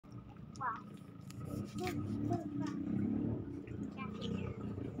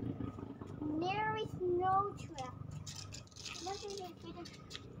There is no trap.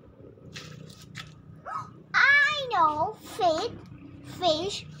 I know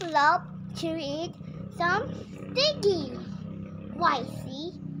fish love to eat some sticky. Why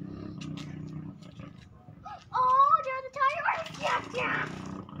see? Oh, there's a tiger!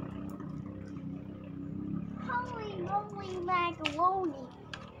 Holy moly macaroni!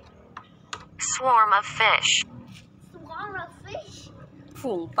 Swarm of fish. Swarm of fish?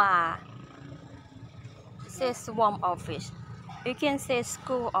 ฝูงปลา say swarm of fish you can say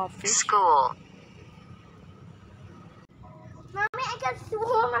school of fish School. Mommy, I got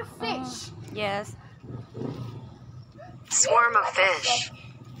swarm of fish. yes Swarm of fish.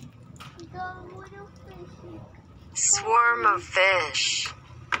 Swarm of fish.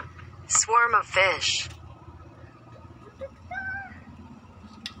 Swarm of fish.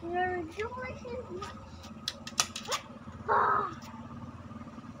 They're delicious.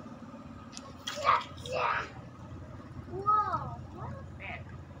 Whoa, what is that?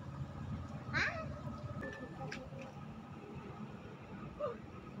 Huh?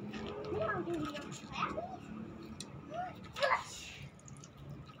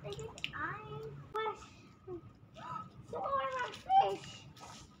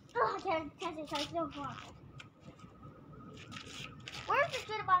 Where's the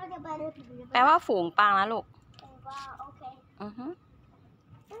good about it better? แปลว่าฝูงปลานะลูก Wow, okay.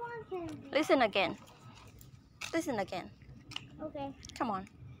 listen again Okay. come on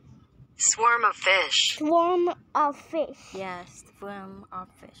Swarm of fish. Swarm of fish. yes swarm of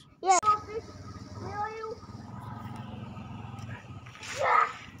fish Yeah. Fish, will you?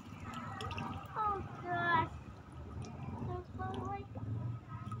 Oh God.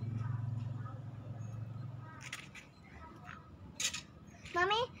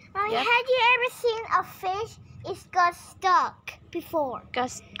 Mommy, Yes? had you ever seen a fish? It's got stuck before.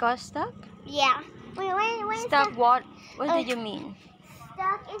 got stuck Yeah. When stuck what do you mean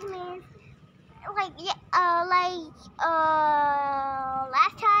stuck, it means like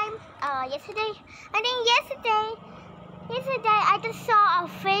last time, yesterday. I think yesterday I just saw a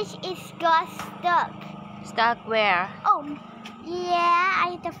fish. It got stuck. where Oh,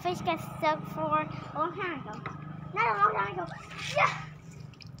 yeah. The fish got stuck for a long time ago. Not a long time ago. Yeah.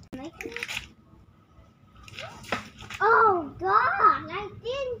 Oh God! I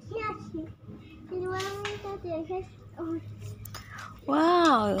didn't catch it.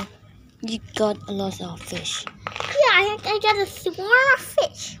 wow you got a lot of fish Yeah, I got a swarm of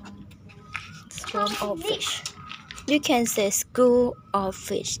fish. swarm of fish you can say school of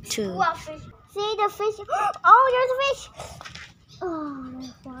fish too Well, fish. See the fish? Oh, there's a fish. Oh,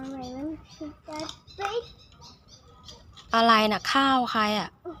 that's far away. Let me see that fish. อะไรน่ะข้าวใครอ่ะ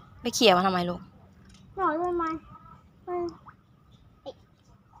ไปเขี่ยมาทำไมลูก No, it's mine.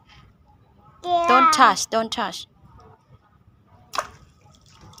 don't touch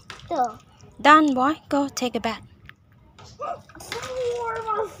done boy go take a bath Swarm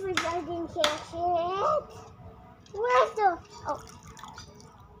of fish. I didn't catch it. Where's the? Oh.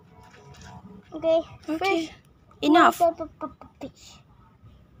 Okay. Fish. enough Fish.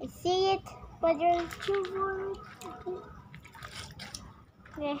 I see it, but there's two more.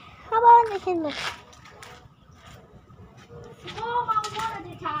 Okay. How about I can look? Oh, my water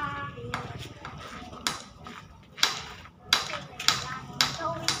the time.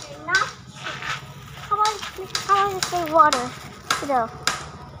 How about I say water to the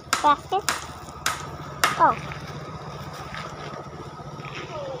basket? Oh.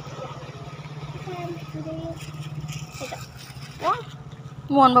 What?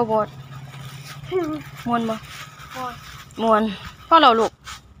 มวนบ่บดมวนบ่มวนพ่อเราลูก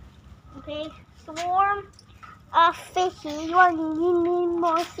Okay, swarm of fishy. You need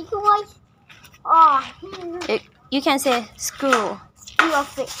more sequoias? Oh, you can say school school of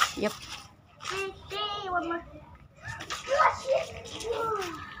fish. yep Fishy, one more.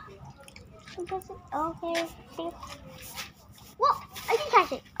 Okay, see. Whoa, I didn't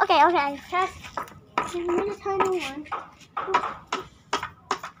catch it. Okay, I catch. Another tiny one.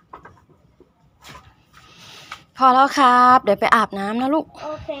 พอแล้วครับเดี๋ยวไปอาบน้ำนะลูก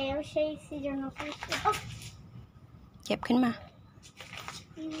Okay, I'll show you see your nose. Oh. เก็บขึ้นมา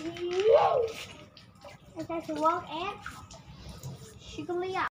I got to walk and she can